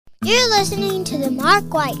You're listening to The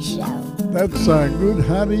Mark White Show. That's good.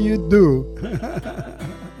 How do you do?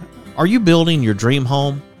 Are you building your dream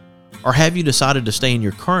home? Or have you decided to stay in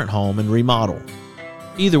your current home and remodel?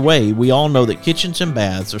 Either way, we all know that kitchens and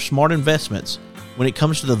baths are smart investments when it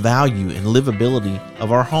comes to the value and livability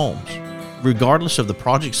of our homes. Regardless of the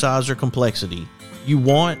project size or complexity, you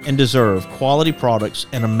want and deserve quality products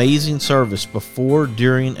and amazing service before,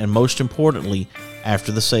 during, and most importantly,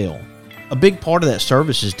 after the sale. A big part of that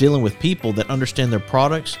service is dealing with people that understand their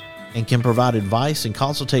products and can provide advice and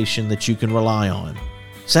consultation that you can rely on.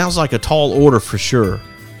 Sounds like a tall order for sure.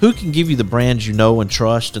 Who can give you the brands you know and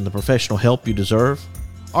trust and the professional help you deserve?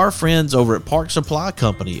 Our friends over at Park Supply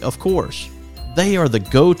Company, of course. They are the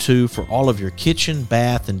go-to for all of your kitchen,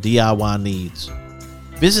 bath, and DIY needs.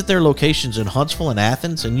 Visit their locations in Huntsville and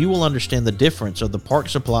Athens, and you will understand the difference of the Park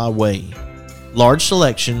Supply way. Large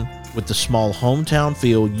selection with the small hometown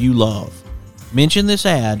feel you love. Mention this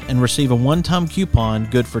ad and receive a one-time coupon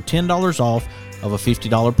good for $10 off of a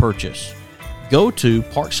 $50 purchase. Go to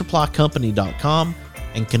parksupplycompany.com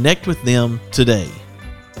and connect with them today.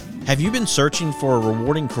 Have you been searching for a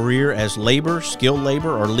rewarding career as labor, skilled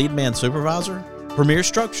labor, or lead man supervisor? Premier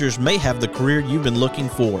Structures may have the career you've been looking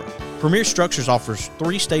for. Premier Structures offers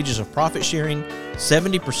 3 stages of profit sharing,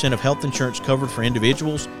 70% of health insurance covered for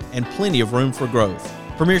individuals, and plenty of room for growth.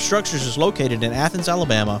 Premier Structures is located in Athens,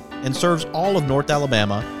 Alabama, and serves all of North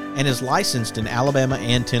Alabama and is licensed in Alabama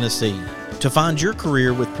and Tennessee. To find your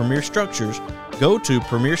career with Premier Structures, go to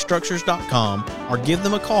premierstructures.com or give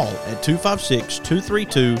them a call at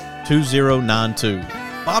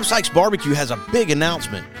 256-232-2092. Bob Sykes Barbecue has a big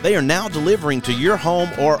announcement. They are now delivering to your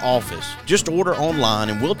home or office. Just order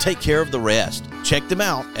online and we'll take care of the rest. Check them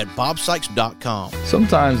out at bobsykes.com.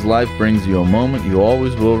 Sometimes life brings you a moment you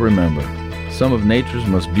always will remember. Some of nature's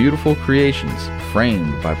most beautiful creations,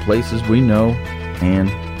 framed by places we know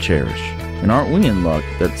and cherish. And aren't we in luck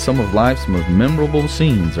that some of life's most memorable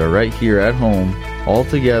scenes are right here at home, all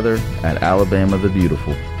together at Alabama the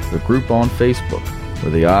Beautiful, the group on Facebook,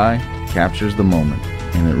 where the eye captures the moment.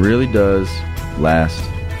 And it really does last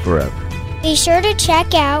forever. Be sure to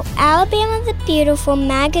check out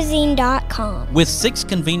alabamathebeautifulmagazine.com. With 6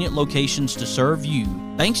 convenient locations to serve you,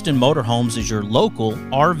 Bankston Motorhomes is your local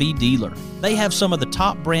RV dealer. They have some of the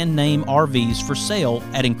top brand name RVs for sale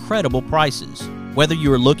at incredible prices. Whether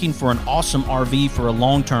you are looking for an awesome RV for a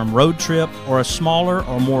long-term road trip or a smaller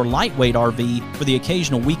or more lightweight RV for the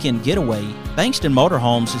occasional weekend getaway, Bankston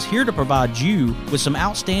Motorhomes is here to provide you with some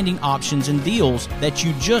outstanding options and deals that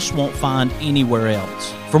you just won't find anywhere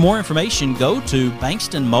else. For more information, go to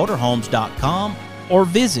bankstonmotorhomes.com or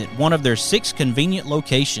visit one of their 6 convenient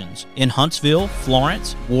locations in Huntsville,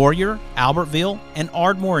 Florence, Warrior, Albertville, and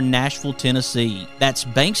Ardmore in Nashville, Tennessee. That's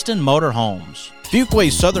Bankston Motorhomes.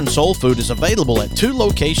 Fuquay's Southern Soul Food is available at 2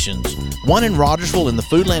 locations, one in Rogersville in the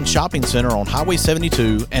Foodland Shopping Center on Highway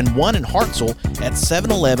 72 and one in Hartselle at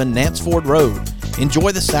 711 Nance Ford Road.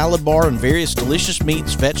 Enjoy the salad bar and various delicious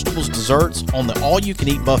meats, vegetables, desserts on the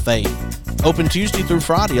all-you-can-eat buffet. Open Tuesday through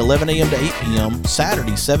Friday, 11 a.m. to 8 p.m.,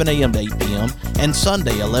 Saturday, 7 a.m. to 8 p.m., and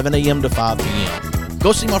Sunday, 11 a.m. to 5 p.m.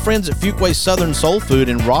 Go see my friends at Fuquay's Southern Soul Food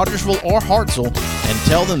in Rogersville or Hartselle and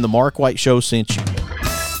tell them the Mark White Show sent you.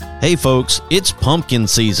 Hey folks, it's pumpkin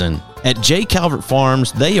season. At J. Calvert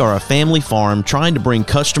Farms, they are a family farm trying to bring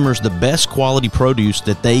customers the best quality produce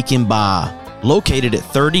that they can buy. Located at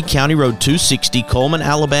 30 County Road 260, Coleman,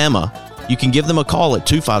 Alabama, you can give them a call at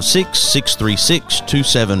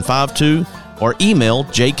 256-636-2752 or email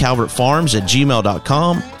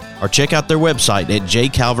jcalvertfarms@gmail.com or check out their website at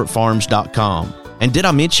jcalvertfarms.com. And did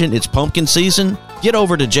I mention it's pumpkin season? Get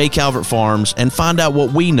over to J. Calvert Farms and find out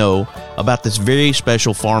what we know about this very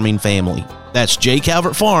special farming family. That's J.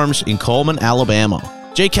 Calvert Farms in Coleman, Alabama.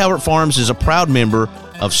 J. Calvert Farms is a proud member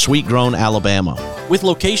of Sweet Grown, Alabama. With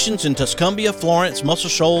locations in Tuscumbia, Florence, Muscle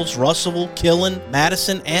Shoals, Russellville, Killen,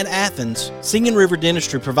 Madison, and Athens, Singing River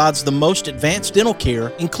Dentistry provides the most advanced dental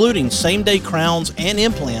care, including same-day crowns and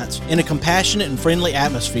implants, in a compassionate and friendly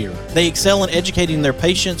atmosphere. They excel in educating their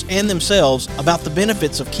patients and themselves about the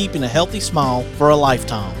benefits of keeping a healthy smile for a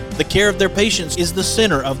lifetime. The care of their patients is the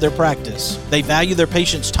center of their practice. They value their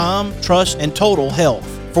patients' time, trust, and total health.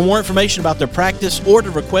 For more information about their practice or to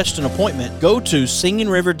request an appointment, go to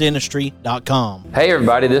singingriverdentistry.com. Hey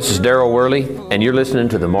everybody, this is Daryl Worley, and you're listening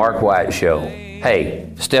to The Mark White Show. Hey,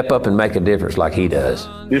 step up and make a difference like he does.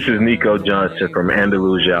 This is Nico Johnson from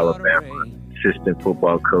Andalusia, Alabama, assistant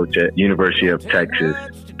football coach at University of Texas.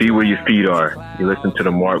 Be where your feet are. You listen to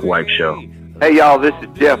The Mark White Show. Hey y'all, this is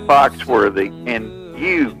Jeff Foxworthy, and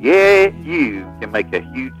you can make a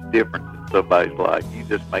huge difference in somebody's life. You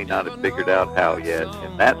just may not have figured out how yet,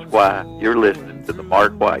 and that's why you're listening listening to The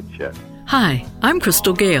Mark White Show. Hi, I'm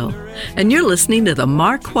Crystal Gale, and you're listening to The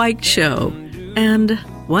Mark White Show. And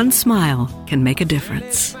one smile can make a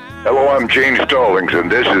difference. Hello, I'm Gene Stallings,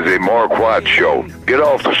 and this is The Mark White Show. Get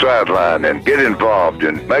off the sideline and get involved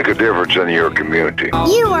and make a difference in your community.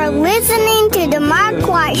 You are listening to The Mark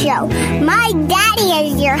White Show. My daddy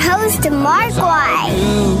is your host, Mark White.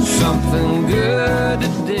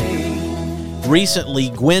 Recently,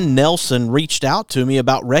 Gwen Nelson reached out to me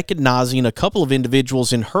about recognizing a couple of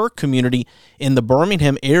individuals in her community in the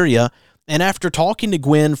Birmingham area, and after talking to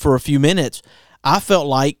Gwen for a few minutes, I felt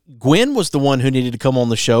like Gwen was the one who needed to come on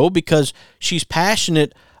the show because she's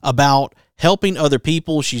passionate about helping other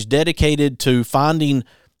people. She's dedicated to finding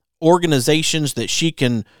organizations that she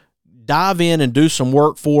can dive in and do some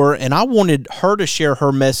work for, and I wanted her to share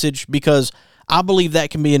her message because I believe that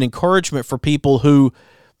can be an encouragement for people who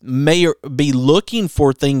may be looking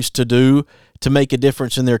for things to do to make a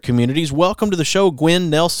difference in their communities. Welcome to the show, Gwen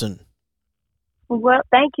Nelson. Well,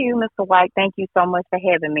 thank you, Mr. White. Thank you so much for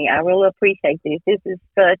having me. I really appreciate this. This is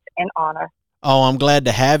such an honor. Oh, I'm glad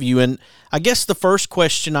to have you. And I guess the first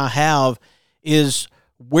question I have is,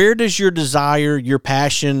 where does your desire, your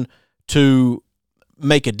passion to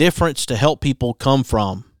make a difference, to help people come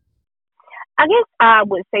from? I guess I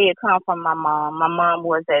would say it comes from my mom. My mom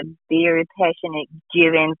was a very passionate,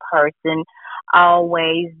 giving person,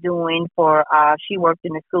 always doing she worked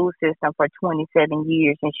in the school system for 27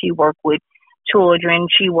 years, and she worked with children.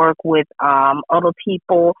 She worked with other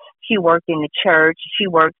people. She worked in the church. She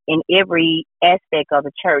worked in every aspect of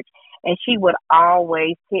the church. And she would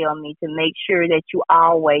always tell me to make sure that you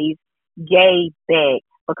always gave back,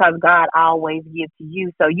 because God always gives to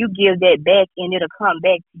you. So you give that back and it'll come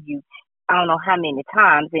back to you. I don't know how many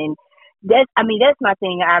times. And that's my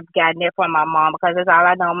thing. I've gotten that from my mom, because that's all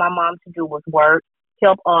I know my mom to do was work,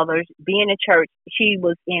 help others, be in the church. She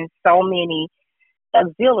was in so many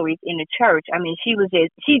auxiliaries in the church. I mean, she was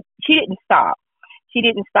just, she didn't stop. She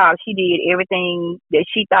didn't stop. She did everything that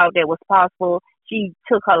she thought that was possible. She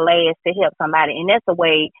took her last to help somebody. And that's the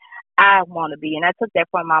way I want to be. And I took that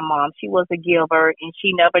from my mom. She was a giver, and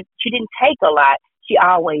she didn't take a lot. She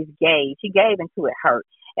always gave. She gave until it hurt.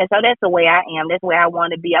 And so that's the way I am. That's the way I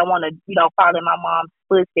want to be. I want to, follow in my mom's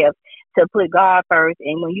footsteps, to put God first.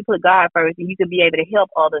 And when you put God first, you can be able to help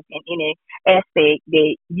others in any aspect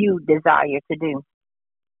that you desire to do.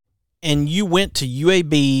 And you went to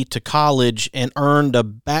UAB to college and earned a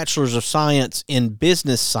Bachelor's of Science in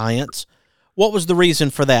Business Science. What was the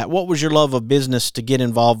reason for that? What was your love of business to get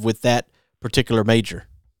involved with that particular major?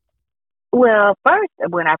 Well,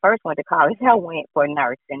 when I first went to college, I went for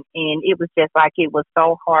nursing, and it was just like, it was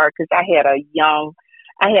so hard because I was a young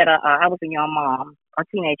mom, a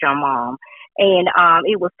teenage young mom, and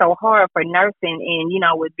it was so hard for nursing. And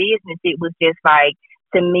with business, it was just like,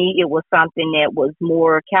 to me, it was something that was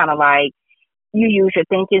more kind of like, you use your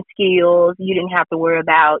thinking skills. You didn't have to worry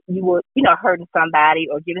about hurting somebody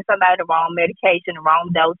or giving somebody the wrong medication, the wrong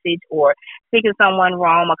dosage, or sticking someone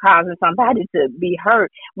wrong or causing somebody to be hurt.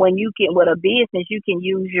 When you can, with a business, you can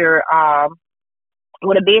use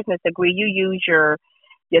with a business degree, you use your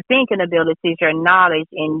thinking abilities, your knowledge,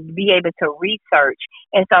 and be able to research.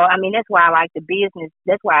 And so, that's why I like the business.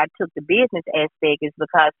 That's why I took the business aspect, is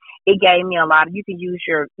because it gave me a lot of, you can use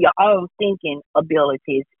your own thinking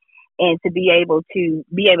abilities, and to be able to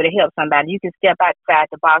help somebody. You can step outside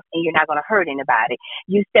the box and you're not going to hurt anybody.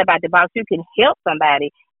 You step out the box, you can help somebody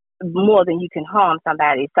more than you can harm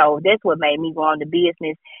somebody. So that's what made me go into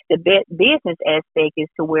business. The business aspect is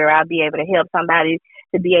to where I'll be able to help somebody,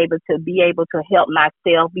 to be able to help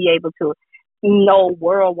myself, be able to know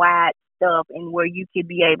worldwide stuff, and where you could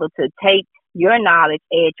be able to take your knowledge,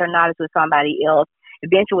 add your knowledge with somebody else,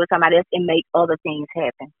 eventually with somebody else, and make other things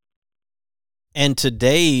happen. And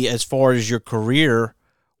today, as far as your career,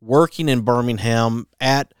 working in Birmingham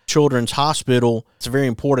at Children's Hospital, it's a very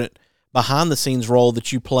important behind-the-scenes role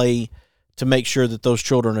that you play to make sure that those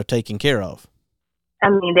children are taken care of.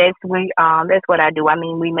 That's what I do.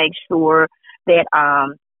 We make sure that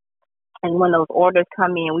and when those orders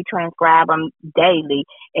come in, we transcribe them daily,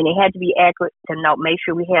 and it had to be accurate to make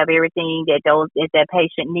sure we have everything that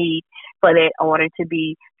patient needs for that order to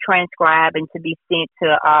be transcribed and to be sent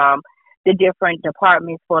to the different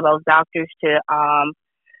departments for those doctors to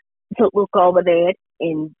look over that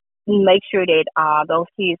and make sure that those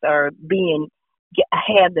kids are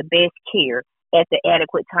have the best care at the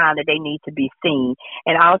adequate time that they need to be seen.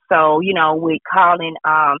 And also, with calling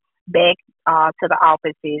back to the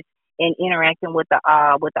offices and interacting with the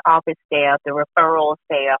office staff, the referral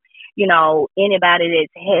staff, anybody that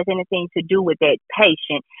has anything to do with that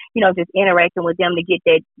patient, just interacting with them to get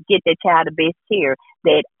that child the best care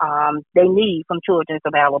that they need from Children's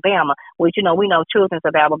of Alabama, which we know Children's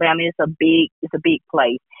of Alabama is a big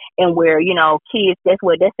place, and where kids,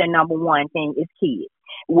 that's their number one thing is kids,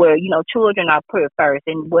 where children are put first,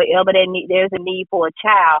 and wherever there's a need for a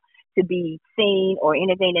child to be seen or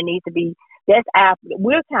anything that needs to be,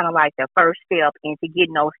 we're kind of like the first step into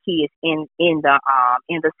getting those kids in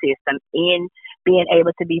the system, in being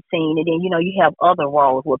able to be seen. And then you have other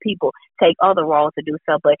roles where people take other roles to do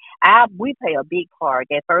so, but we play a big part,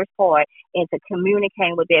 that first part, into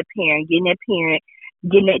communicating with that parent, getting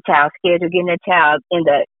that child scheduled, getting that child in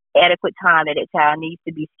the adequate time that child needs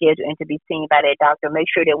to be scheduled and to be seen by that doctor. Make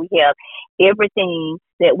sure that we have everything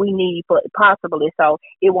that we need for possibly, so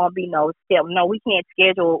it won't be no step. No, we can't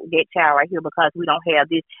schedule that child right here because we don't have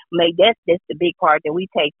this. That's the big part that we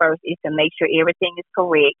take first, is to make sure everything is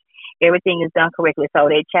correct, everything is done correctly, so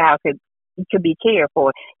that child could be cared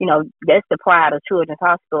for. That's the pride of Children's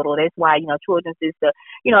Hospital. That's why Children's is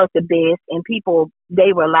it's the best, and people,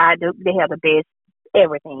 they have the best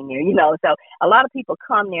everything there, so a lot of people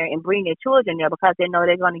come there and bring their children there because they know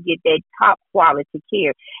they're going to get that top quality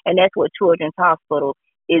care, and that's what Children's Hospital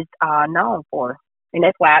is known for. And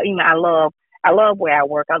that's why I love where I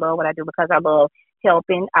work. I love what I do because I love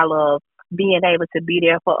helping. I love being able to be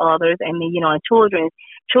there for others. And then and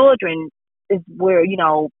children is where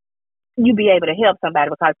you be able to help somebody,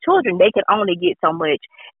 because children, they can only get so much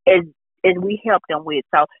as we help them with.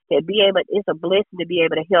 So it's a blessing to be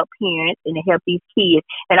able to help parents and to help these kids.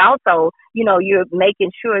 And also, you're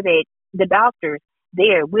making sure that the doctors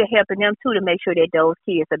there, we're helping them too, to make sure that those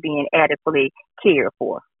kids are being adequately cared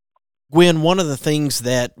for. Gwen, one of the things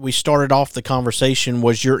that we started off the conversation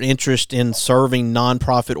was your interest in serving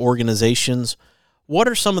nonprofit organizations. What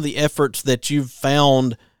are some of the efforts that you've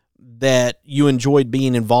found that you enjoyed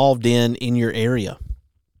being involved in your area?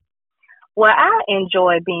 Well, I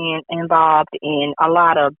enjoy being involved in a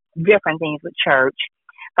lot of different things with church,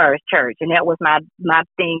 and that was my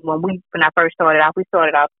thing when I first started off. We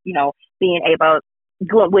started off, being able to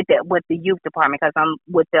go with the youth department, because I'm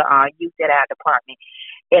with the youth at our department,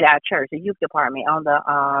 at our church, the youth department on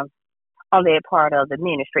that part of the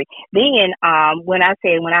ministry. Then when I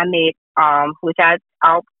met, which I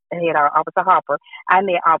had Officer Harper. I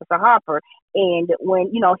met Officer Harper, and when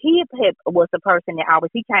he was the person that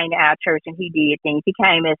he came to our church and he did things. He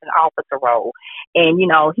came as an officer role, and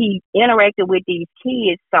he interacted with these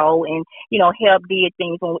kids, and helped, did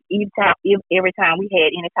things. Every time we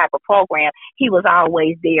had any type of program, he was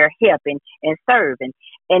always there helping and serving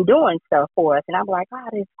and doing stuff for us. And I'm like, oh,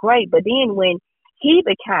 that's great. But then when he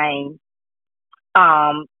became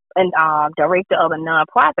director of a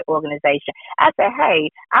nonprofit organization, I said, hey,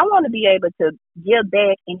 I want to be able to give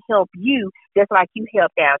back and help you just like you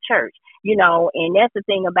helped our church, and that's the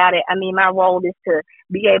thing about it. I mean, my role is to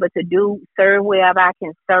be able to serve wherever I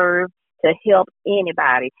can serve, to help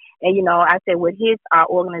anybody. And, I said with his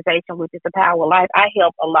organization, which is the Power of Life, I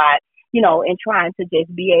help a lot, in trying to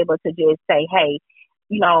just be able to just say, hey,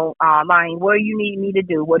 Lane, where you need me to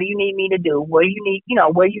do? What do you need me to do? Where you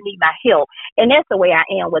need my help? And that's the way I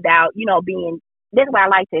am without, that's why I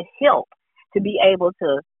like to help, to be able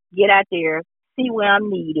to get out there, see where I'm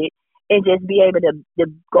needed, and just be able to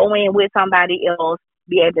go in with somebody else,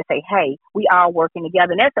 be able to say, hey, we all working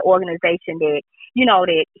together. And that's the organization that,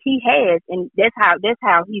 that he has. And that's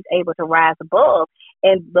how he's able to rise above.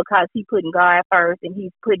 And because he's putting God first, and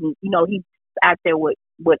he's putting, he's out there with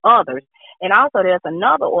others. And also there's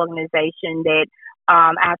another organization that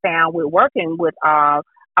I found with working with the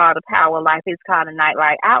Power of Life. It's called the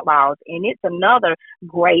Nightlight Outlawz, and it's another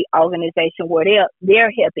great organization where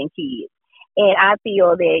they're helping kids. And I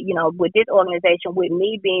feel that, with this organization, with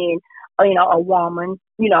me being, a woman,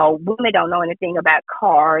 women don't know anything about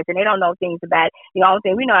cars, and they don't know things about, the only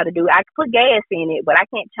thing we know how to do, I can put gas in it, but I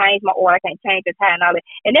can't change my oil, I can't change the tire and all that.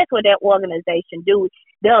 And that's what that organization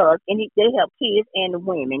does. And they help kids and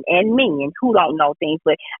women and men who don't know things.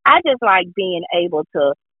 But I just like being able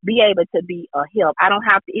to be a help.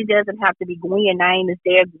 It doesn't have to be Gwen's name is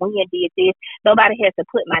there, Gwen did this. Nobody has to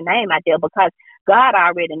put my name out there, because God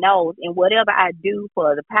already knows. And whatever I do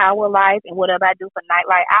for the Power of Life and whatever I do for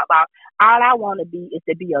Nightlight Outlaw, all I want to be is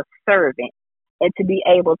to be a servant, and to be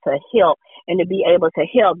able to help, and to be able to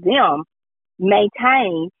help them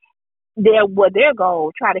maintain their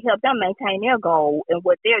goal, try to help them maintain their goal and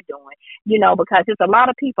what they're doing, because there's a lot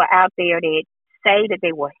of people out there that say that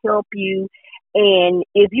they will help you. And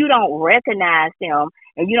if you don't recognize them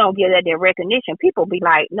and you don't give that their recognition, people be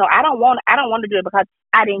like, no, I don't want to do it because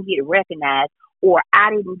I didn't get recognized, or I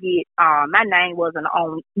didn't get, my name wasn't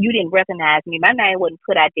on, you didn't recognize me, my name wasn't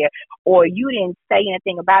put out there, or you didn't say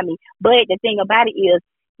anything about me. But the thing about it is,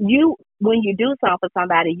 when you do something for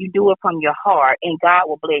somebody, you do it from your heart, and God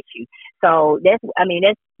will bless you. So that's the only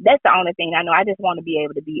thing I know. I just want to be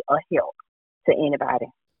able to be a help to anybody.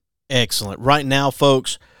 Excellent. Right now,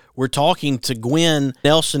 folks, we're talking to Gwen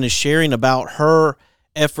Nelson, is sharing about her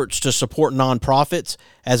efforts to support nonprofits.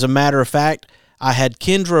 As a matter of fact, I had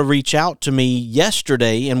Kendra reach out to me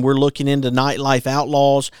yesterday, and we're looking into Nightlife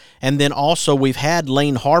Outlawz. And then also we've had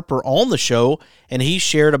Lane Harper on the show, and he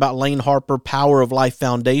shared about Lane Harper Power of Life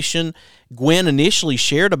Foundation. Gwen initially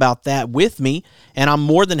shared about that with me, and I'm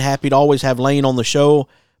more than happy to always have Lane on the show.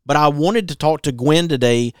 But I wanted to talk to Gwen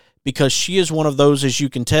today because she is one of those, as you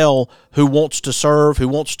can tell, who wants to serve, who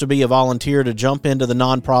wants to be a volunteer to jump into the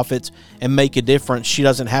nonprofits and make a difference. She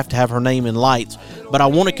doesn't have to have her name in lights. But I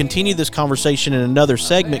want to continue this conversation in another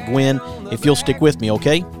segment, Gwen, if you'll stick with me,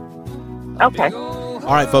 okay? Okay.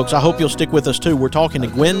 All right, folks, I hope you'll stick with us, too. We're talking to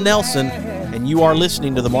Gwen Nelson, and you are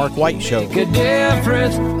listening to The Mark White Show. Make a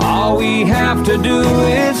difference. All we have to do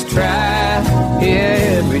is try.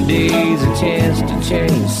 Yeah, every day's a chance to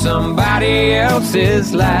change somebody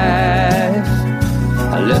else's life.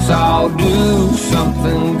 Let's all do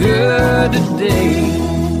something good today.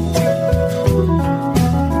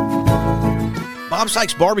 Bob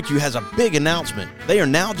Sykes Barbecue has a big announcement. They are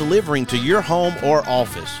now delivering to your home or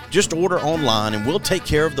office. Just order online and we'll take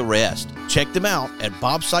care of the rest. Check them out at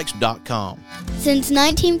bobsykes.com. Since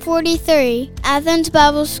 1943, Athens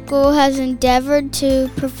Bible School has endeavored to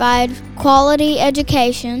provide quality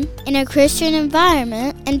education in a Christian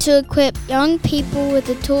environment and to equip young people with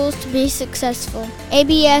the tools to be successful.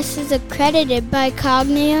 ABS is accredited by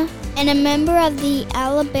Cognia and a member of the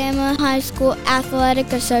Alabama High School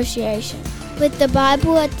Athletic Association. With the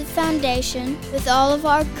Bible at the foundation, with all of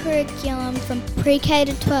our curriculum from pre-K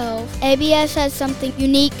to 12, ABS has something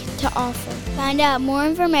unique to offer. Find out more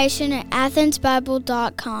information at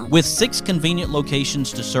athensbible.com. With 6 convenient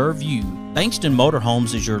locations to serve you, Bankston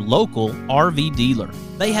Motorhomes is your local RV dealer.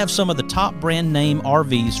 They have some of the top brand name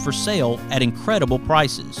RVs for sale at incredible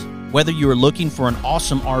prices. Whether you are looking for an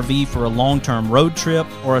awesome RV for a long-term road trip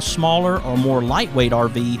or a smaller or more lightweight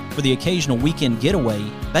RV for the occasional weekend getaway,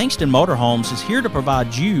 Bankston Motorhomes is here to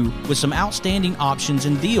provide you with some outstanding options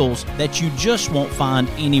and deals that you just won't find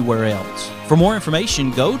anywhere else. For more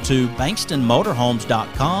information, go to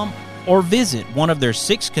bankstonmotorhomes.com or visit one of their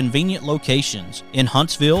 6 convenient locations in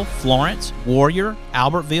Huntsville, Florence, Warrior,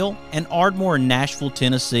 Albertville, and Ardmore in Nashville,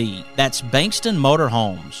 Tennessee. That's Bankston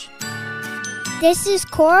Motorhomes. This is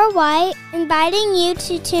Cora White, inviting you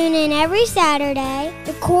to tune in every Saturday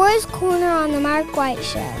to Cora's Corner on The Mark White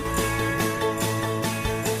Show.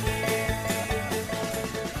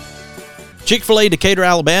 Chick-fil-A Decatur,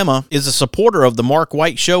 Alabama is a supporter of The Mark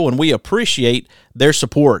White Show, and we appreciate their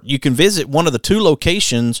support. You can visit one of the 2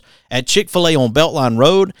 locations at Chick-fil-A on Beltline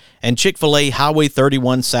Road and Chick-fil-A Highway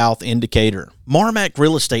 31 South in Decatur. Marmac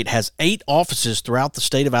Real Estate has 8 offices throughout the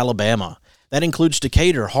state of Alabama. That includes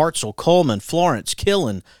Decatur, Hartselle, Coleman, Florence,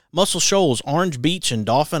 Killen, Muscle Shoals, Orange Beach, and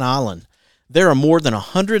Dauphin Island. There are more than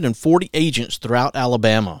 140 agents throughout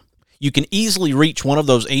Alabama. You can easily reach one of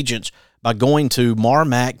those agents by going to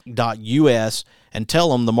marmac.us and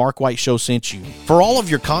tell them the Mark White Show sent you. For all of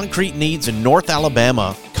your concrete needs in North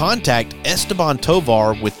Alabama, contact Esteban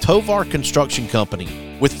Tovar with Tovar Construction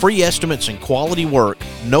Company. With free estimates and quality work,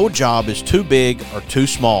 no job is too big or too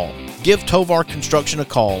small. Give Tovar Construction a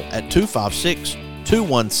call at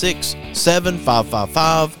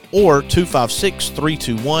 256-216-7555 or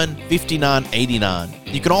 256-321-5989.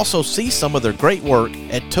 You can also see some of their great work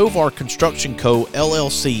at Tovar Construction Co.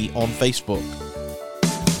 LLC on Facebook.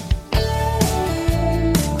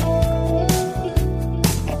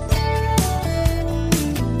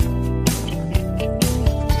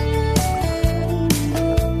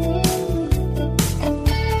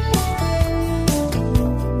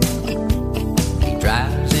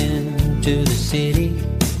 To the city,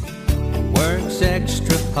 works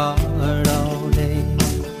extra hard all day,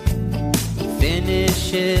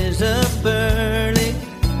 finishes up early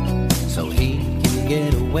so he can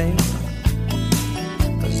get away,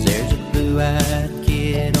 'cause there's a blue-eyed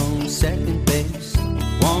kid on second base,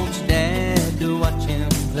 wants dad to watch him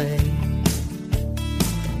play.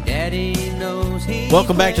 Daddy knows he.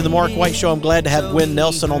 Welcome back to the Mark White Show. I'm glad to have Gwen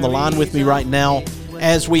Nelson on the line with me right now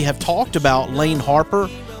as we have talked about Lane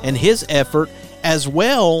Harper and his effort, as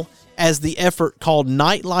well as the effort called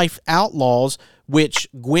Nightlife Outlawz, which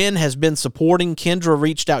Gwen has been supporting. Kendra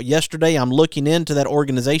reached out yesterday. I'm looking into that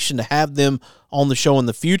organization to have them on the show in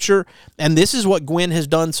the future. And this is what Gwen has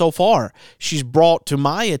done so far. She's brought to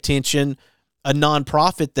my attention a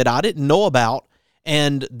nonprofit that I didn't know about,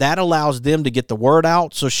 and that allows them to get the word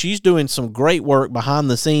out. So she's doing some great work behind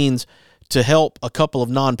the scenes to help a couple of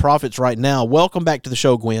nonprofits right now. Welcome back to the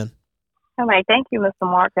show, Gwen. All right. Thank you, Mr.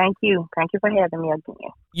 Mark. Thank you. Thank you for having me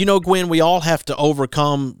again. You know, Gwen, we all have to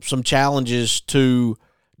overcome some challenges to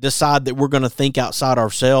decide that we're going to think outside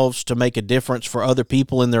ourselves to make a difference for other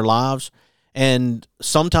people in their lives. And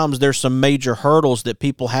sometimes there's some major hurdles that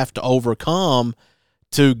people have to overcome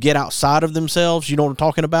to get outside of themselves. You know what I'm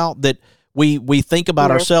talking about? That we think about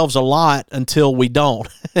ourselves a lot until we don't,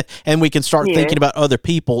 and we can start thinking about other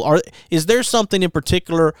people. Is there something in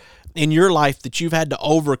particular in your life that you've had to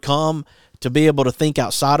overcome to be able to think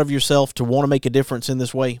outside of yourself to want to make a difference in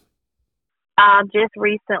this way? Just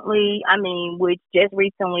recently, just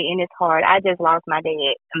recently, and it's hard. I just lost my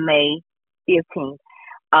dad May 15th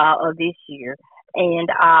of this year, and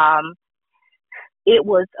it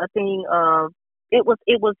was a thing of it was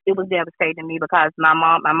devastating to me because my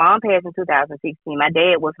mom passed in 2016. My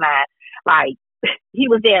dad was he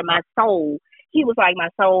was there, my soul. He was like my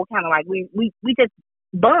soul, kind of like we just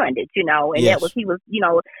bonded, and he was.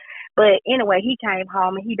 But anyway, he came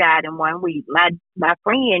home and he died in 1 week. My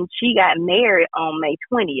friend, she got married on May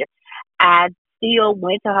 20th. I still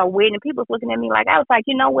went to her wedding, and people was looking at me like, I was like,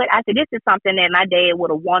 you know what? I said, this is something that my dad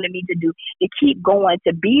would have wanted me to do, to keep going,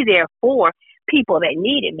 to be there for people that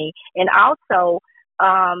needed me. And also,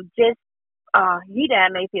 he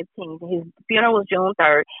died May 15th. His funeral was June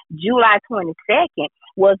 3rd. July 22nd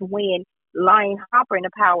was when Lane Harper and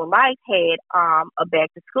the Power of Life had a back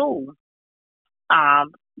to school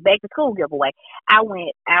giveaway. I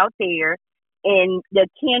went out there, and the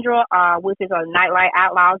Kendra, which is a Nightlight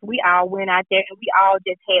Outlawz, we all went out there, and we all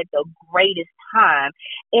just had the greatest time.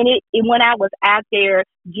 And it when I was out there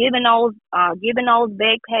giving those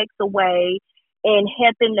backpacks away and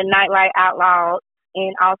helping the Nightlight Outlawz,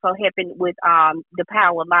 and also helping with the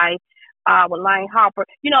Power of Life, with Lane Harper,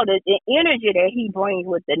 the energy that he brings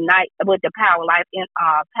with the Power of Life and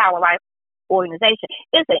Power of Life organization.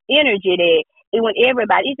 It's an energy that when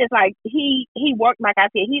everybody, it's just like he worked, like I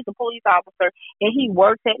said, he's a police officer and he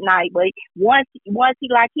works at night, but once he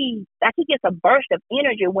gets a burst of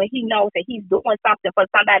energy when he knows that he's doing something for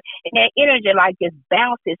somebody, and that energy just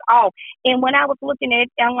bounces off. And when I was looking at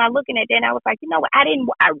that, and I was like,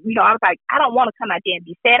 I was like, I don't want to come out there and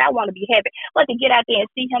be sad. I want to be happy, but to get out there and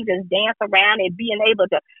see him just dance around and being able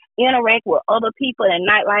to interact with other people and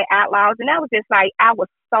Nightlight Outlawz, and I was just like,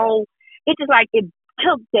 it just like it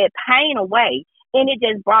took that pain away, and it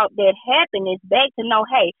just brought that happiness back to know,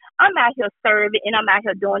 hey, I'm out here serving and I'm out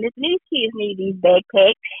here doing this. And these kids need these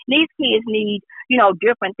backpacks. These kids need,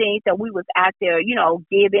 different things that we was out there,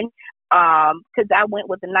 giving. Because I went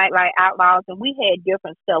with the Nightlight Outlawz and we had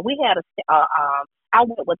different stuff. We had I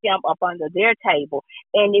went with them up under their table,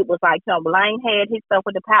 and it was like, Lane had his stuff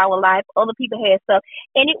with the Power of Life, other people had stuff,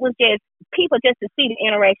 and it was just people just to see the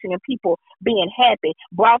interaction and people being happy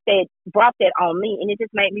brought that on me, and it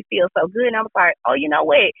just made me feel so good. And I was like, oh, you know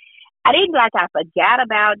what? I didn't I forgot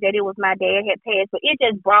about that it was my dad had passed, but it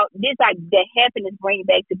just brought this the happiness bring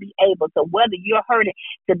back to be able to, whether you're hurting,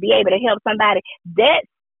 to be able to help somebody.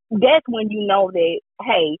 That's when you know that,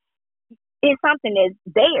 hey, it's something that's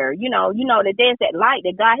there, that there's that light,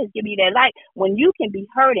 that God has given you that light when you can be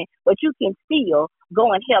hurting, but you can still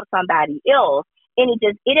go and help somebody else. And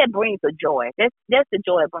it brings a joy. That's the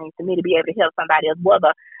joy it brings to me, to be able to help somebody else.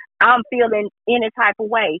 Whether I'm feeling any type of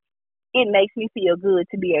way, it makes me feel good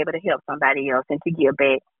to be able to help somebody else and to give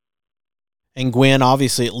back. And Gwen,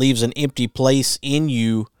 obviously it leaves an empty place in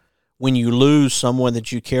you when you lose someone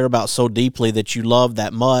that you care about so deeply, that you love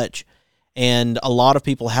that much. And a lot of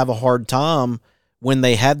people have a hard time when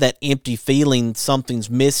they have that empty feeling, something's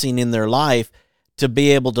missing in their life, to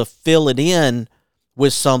be able to fill it in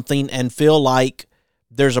with something and feel like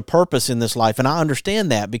there's a purpose in this life. And I understand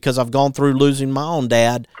that because I've gone through losing my own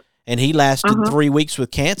dad, and he lasted 3 weeks with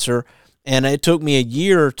cancer. And it took me a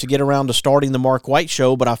year to get around to starting the Mark White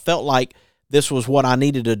Show, but I felt like this was what I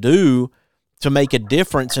needed to do to make a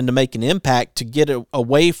difference and to make an impact, to get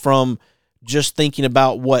away from just thinking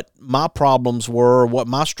about what my problems were or what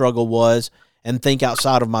my struggle was, and think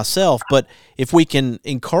outside of myself. But if we can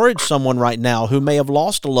encourage someone right now who may have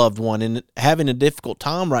lost a loved one and having a difficult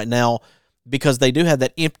time right now because they do have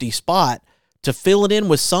that empty spot, to fill it in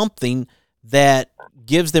with something that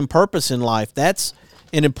gives them purpose in life, that's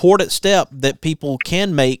an important step that people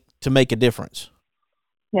can make to make a difference.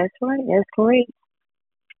 That's right. That's great.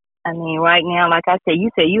 Right now, like I said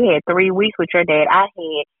you had 3 weeks with your dad.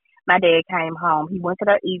 My dad came home. He went to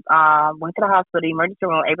the hospital, emergency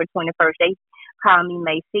room, April 21st. They called me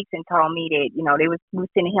May 6th and told me that, they was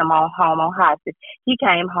sending him home on hospice. He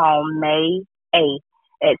came home May A.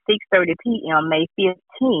 At 6:30 p.m., May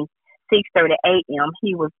 15th, 6:30 a.m.,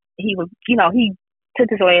 he he took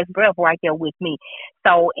his last breath right there with me.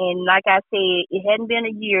 So, and like I said, it hadn't been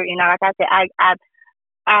a year, and like I said,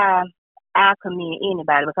 I commend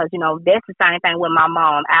anybody because that's the same thing with my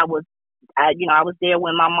mom. I was there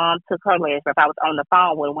when my mom took her last breath. I was on the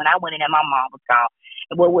phone with her when I went in and my mom was gone.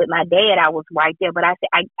 Well, with my dad, I was right there. But I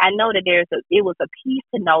said, I know that it was a peace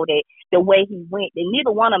to know that the way he went, that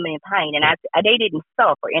neither one of them in pain, and they didn't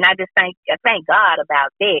suffer. And I thank God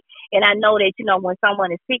about that. And I know that when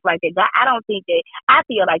someone is sick like that, God, I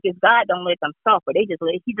feel like if God don't let them suffer, he just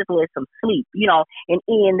lets them sleep, and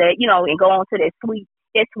end that, and go on to that sweet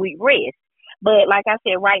rest. But like I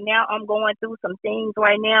said, right now I'm going through some things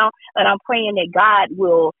right now, and I'm praying that God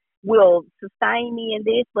will sustain me in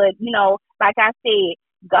this. But like I said,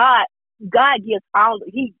 God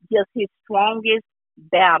He gives His strongest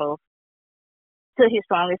battles to His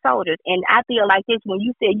strongest soldiers. And I feel like this when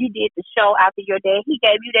you said you did the show after your dad, He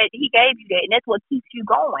gave you that, and that's what keeps you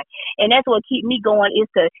going, and that's what keeps me going is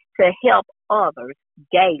to help others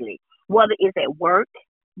daily, whether it's at work,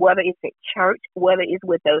 whether it's at church, whether it's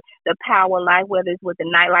with the Power Life, whether it's with the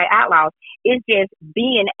Nightlight Outlaws. It's just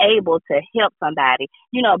being able to help somebody,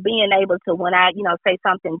 being able to, when I, say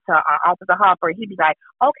something to Officer Harper, he'd be like,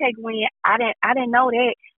 okay, Gwen, I didn't know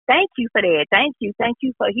that. Thank you for that. Thank you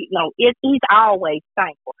for, he's always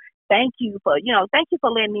thankful. Thank you for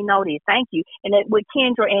letting me know this. Thank you. And that with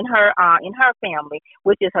Kendra and her family,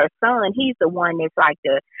 which is her son, he's the one that's like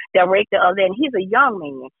the director of that, and he's a young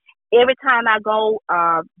man. Every time I go,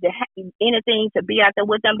 anything to be out there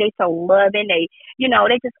with them, they so loving. They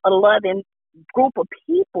just a loving group of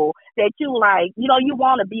people that you like. You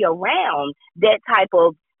want to be around that type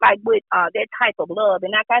of that type of love.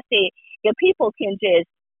 And like I said, if people can just,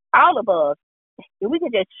 all of us, if we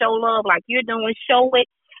can just show love like you're doing, show it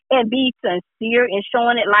and be sincere in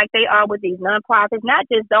showing it like they are with these nonprofits. Not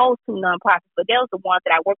just those two nonprofits, but those are the ones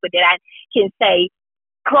that I work with that I can say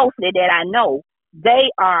closely that I know they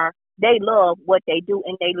love what they do,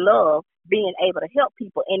 and they love being able to help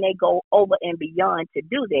people, and they go over and beyond to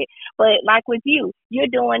do that. But like with you, you're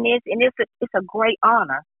doing this, and it's a great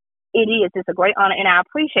honor. It is. It's a great honor, and I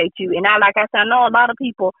appreciate you. And like I said, I know a lot of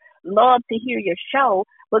people love to hear your show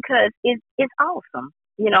because it's awesome,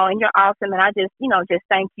 and you're awesome. And I just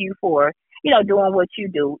thank you for, doing what you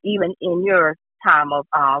do, even in your time of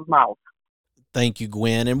loss. Thank you,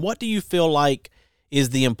 Gwen. And what do you feel like is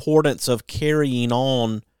the importance of carrying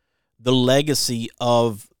on the legacy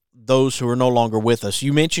of those who are no longer with us?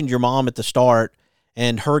 You mentioned your mom at the start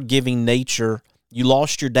and her giving nature. You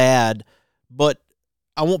lost your dad, but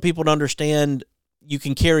I want people to understand you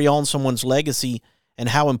can carry on someone's legacy and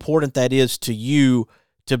how important that is to you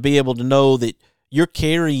to be able to know that you're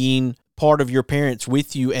carrying part of your parents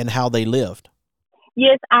with you and how they lived.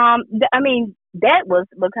 Yes, that was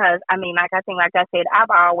because, like I said, I've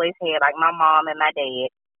always had, like, my mom and my dad.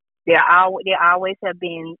 They always have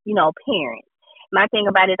been, parents. My thing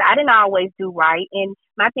about it is I didn't always do right. And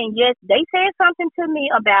my thing, yes, they said something to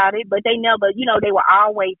me about it, but they never, they were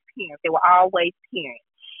always parents. They were always parents.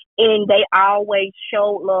 And they always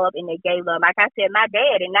showed love and they gave love. Like I said, my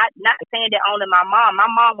dad, and not saying that only my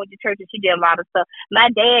mom went to church and she did a lot of stuff. My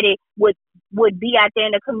daddy would be out there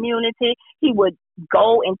in the community. He would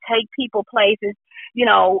go and take people places,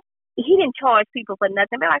 He didn't charge people for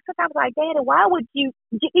nothing. But sometimes like, Daddy, why would you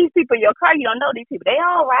get these people in your car? You don't know these people. They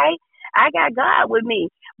all right. I got God with me.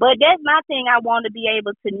 But that's my thing. I want to be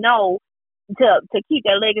able to know to keep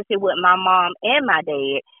that legacy with my mom and my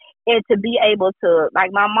dad, and to be able to,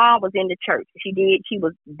 like, my mom was in the church. She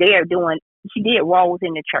was there she did roles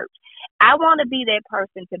in the church. I want to be that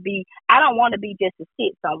person I don't want to be just to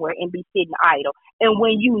sit somewhere and be sitting idle. And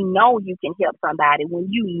when you can help somebody, when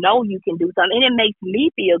you can do something, and it makes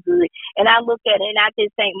me feel good. And I look at it and I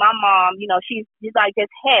just think my mom, she's like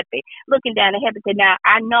just happy, looking down and happy. Now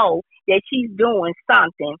I know that she's doing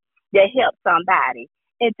something that helps somebody,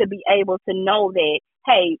 and to be able to know that,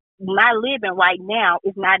 hey, my living right now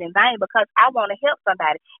is not in vain because I want to help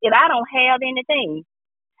somebody. If I don't have anything,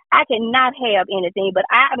 I cannot have anything, but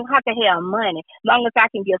I don't have to have money. As long as I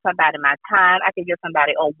can give somebody my time, I can give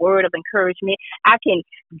somebody a word of encouragement. I can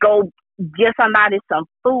go give somebody some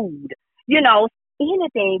food,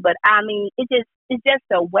 anything. But it's just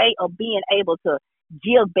a way of being able to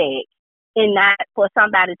give back and not for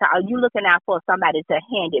somebody to, are you looking out for somebody to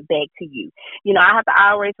hand it back to you? You know, I have to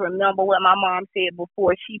always remember what my mom said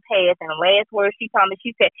before she passed, and the last words she told me,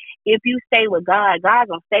 she said, if you stay with God, God's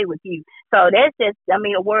going to stay with you. So that's just, I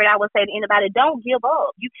mean, a word I would say to anybody, don't give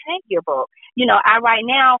up. You can't give up. You know, right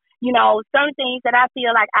now, you know, certain things that I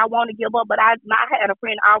feel like I want to give up, but I had a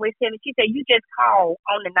friend always tell me, she said, you just call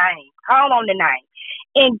on the name. Call on the name.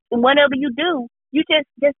 And whatever you do, you just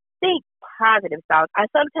think positive thoughts.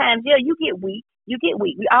 Sometimes, you get weak.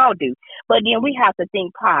 We all do. But then we have to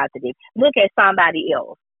think positive. Look at somebody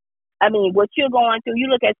else. I mean, what you're going through, you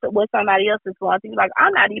look at what somebody else is going through, like,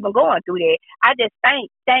 I'm not even going through that. I just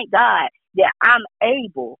thank God that I'm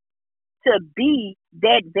able to be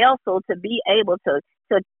that vessel, to be able to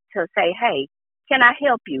say, hey, can I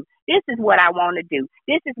help you? This is what I want to do.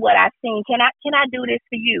 This is what I've seen. Can I do this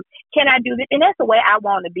for you? Can I do this? And that's the way I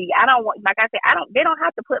want to be. I don't want, like I said, they don't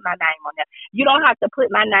have to put my name on there. You don't have to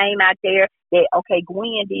put my name out there that, okay,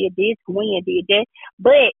 Gwen did this, Gwen did that.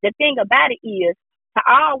 But the thing about it is to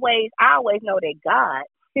always know that God,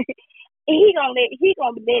 he gonna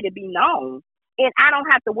let it be known. And I don't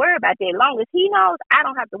have to worry about that. As long as he knows, I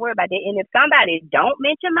don't have to worry about that. And if somebody don't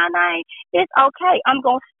mention my name, it's okay. I'm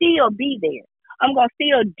going to still be there. I'm going to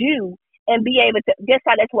still do and be able to.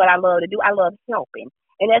 That's what I love to do. I love helping.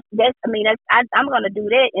 And I'm going to do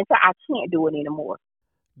that until I can't do it anymore.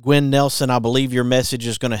 Gwen Nelson, I believe your message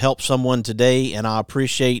is going to help someone today, and I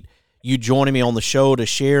appreciate you joining me on the show to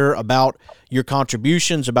share about your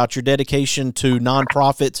contributions, about your dedication to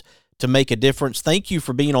nonprofits to make a difference. Thank you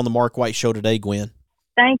for being on the Mark White Show today, Gwen.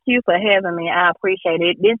 Thank you for having me. I appreciate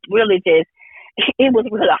it. This really it was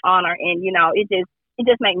really an honor, and it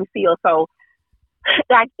just made me feel so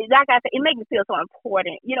like I said, it made me feel so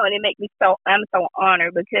important, and it made me I'm so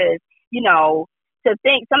honored because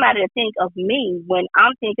somebody to think of me when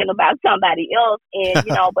I'm thinking about somebody else, and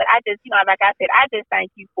but I just like I said, I just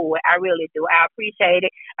thank you for it. I really do. I appreciate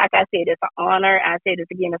it. Like I said, it's an honor. I said it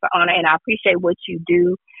again, it's an honor, and I appreciate what you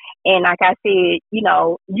do. And like I said, it's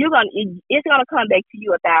gonna come back to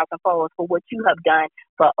you 1,000-fold for what you have done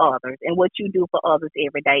for others and what you do for others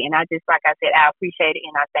every day. And I just, like I said, I appreciate it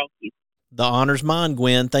and I thank you. The honor's mine,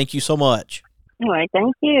 Gwen. Thank you so much. All right,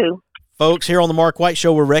 thank you. Folks, here on the Mark White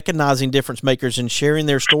Show, we're recognizing difference makers and sharing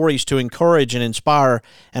their stories to encourage and inspire.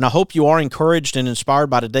 And I hope you are encouraged and inspired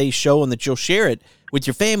by today's show and that you'll share it with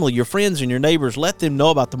your family, your friends, and your neighbors. Let them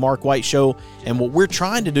know about the Mark White Show and what we're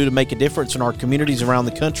trying to do to make a difference in our communities around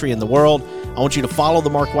the country and the world. I want you to follow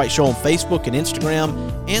the Mark White Show on Facebook and Instagram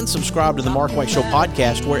and subscribe to the Mark White Show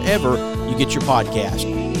podcast wherever you get your podcast.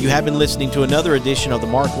 You have been listening to another edition of the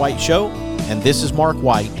Mark White Show, and this is Mark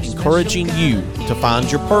White encouraging you to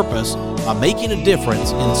find your purpose by making a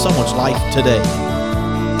difference in someone's life today.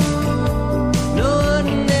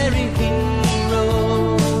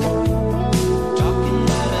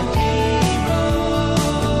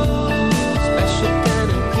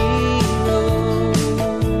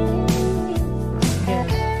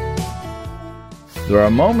 There are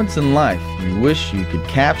moments in life you wish you could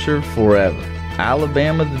capture forever.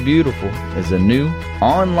 Alabama the Beautiful is a new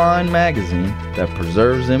online magazine that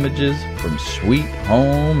preserves images from sweet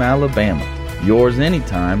home Alabama. Yours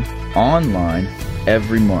anytime, online,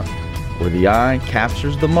 every month, where the eye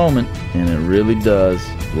captures the moment and it really does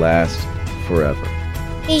last forever.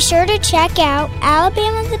 Be sure to check out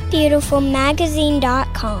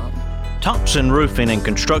alabamathebeautifulmagazine.com. Thompson Roofing and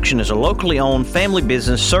Construction is a locally owned family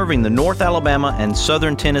business serving the North Alabama and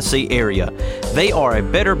Southern Tennessee area. They are a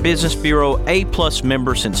Better Business Bureau A+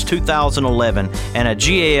 member since 2011 and a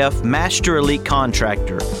GAF Master Elite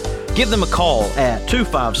Contractor. Give them a call at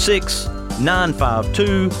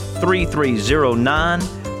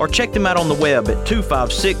 256-952-3309 or check them out on the web at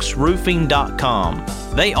 256roofing.com.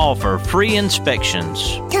 They offer free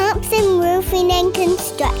inspections. Thompson Roofing and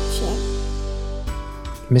Construction.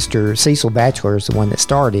 Mr. Cecil Batchelor is the one that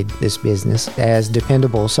started this business as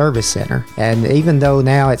Dependable Service Center. And even though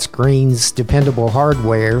now it's Green's Dependable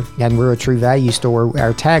Hardware and we're a True Value store,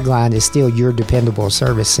 our tagline is still Your Dependable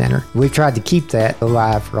Service Center. We've tried to keep that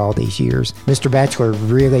alive for all these years. Mr. Batchelor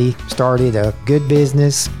really started a good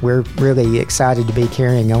business. We're really excited to be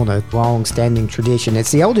carrying on a long-standing tradition.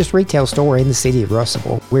 It's the oldest retail store in the city of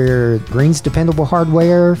Russellville. We're Green's Dependable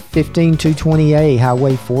Hardware, 15220A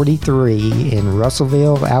Highway 43 in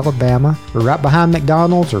Russellville, Alabama. We're right behind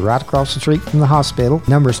McDonald's or right across the street from the hospital.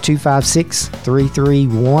 Number is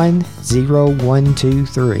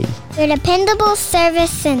 256-331-0123. Your Dependable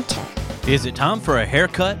Service Center. Is it time for a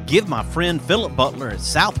haircut? Give my friend Philip Butler at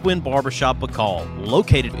Southwind Barbershop a call,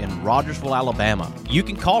 located in Rogersville, Alabama. You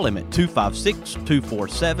can call him at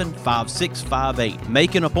 256-247-5658.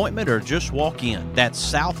 Make an appointment or just walk in. That's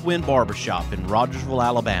Southwind Barbershop in Rogersville,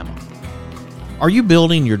 Alabama. Are you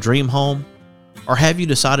building your dream home? Or have you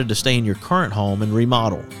decided to stay in your current home and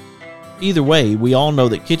remodel? Either way, we all know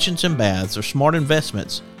that kitchens and baths are smart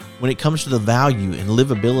investments when it comes to the value and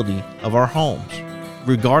livability of our homes.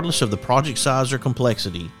 Regardless of the project size or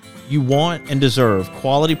complexity, you want and deserve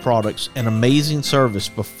quality products and amazing service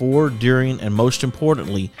before, during, and most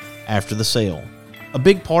importantly, after the sale. A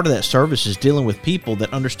big part of that service is dealing with people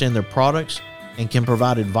that understand their products and can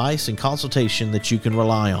provide advice and consultation that you can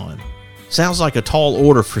rely on. Sounds like a tall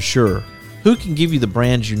order for sure. Who can give you the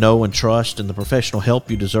brands you know and trust and the professional help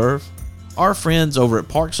you deserve? Our friends over at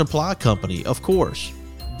Park Supply Company, of course.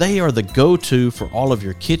 They are the go-to for all of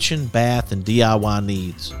your kitchen, bath, and DIY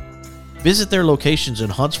needs. Visit their locations in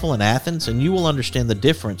Huntsville and Athens and you will understand the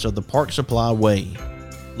difference of the Park Supply way.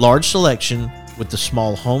 Large selection with the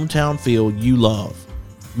small hometown feel you love.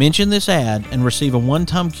 Mention this ad and receive a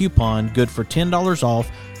one-time coupon good for $10 off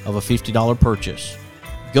of a $50 purchase.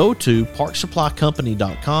 Go to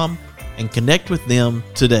parksupplycompany.com and connect with them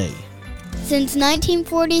today. Since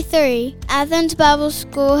 1943, Athens Bible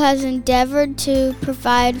School has endeavored to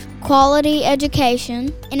provide quality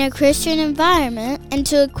education in a Christian environment and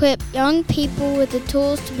to equip young people with the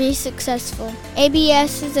tools to be successful.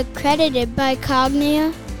 ABS is accredited by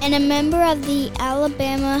Cognia and a member of the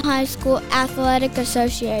Alabama High School Athletic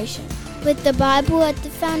Association. With the Bible at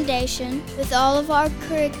the foundation, with all of our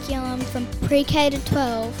curriculum from pre-K to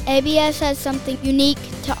 12, ABS has something unique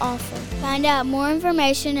to offer. Find out more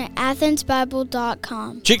information at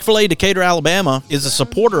athensbible.com. Chick-fil-A Decatur, Alabama is a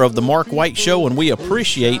supporter of the Mark White Show, and we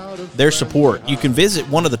appreciate their support. You can visit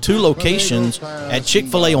one of the two locations at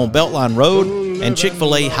Chick-fil-A on Beltline Road and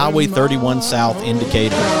Chick-fil-A Highway 31 South in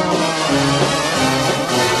Decatur.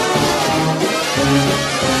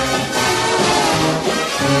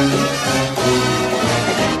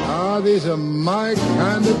 These are my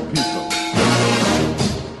kind of people.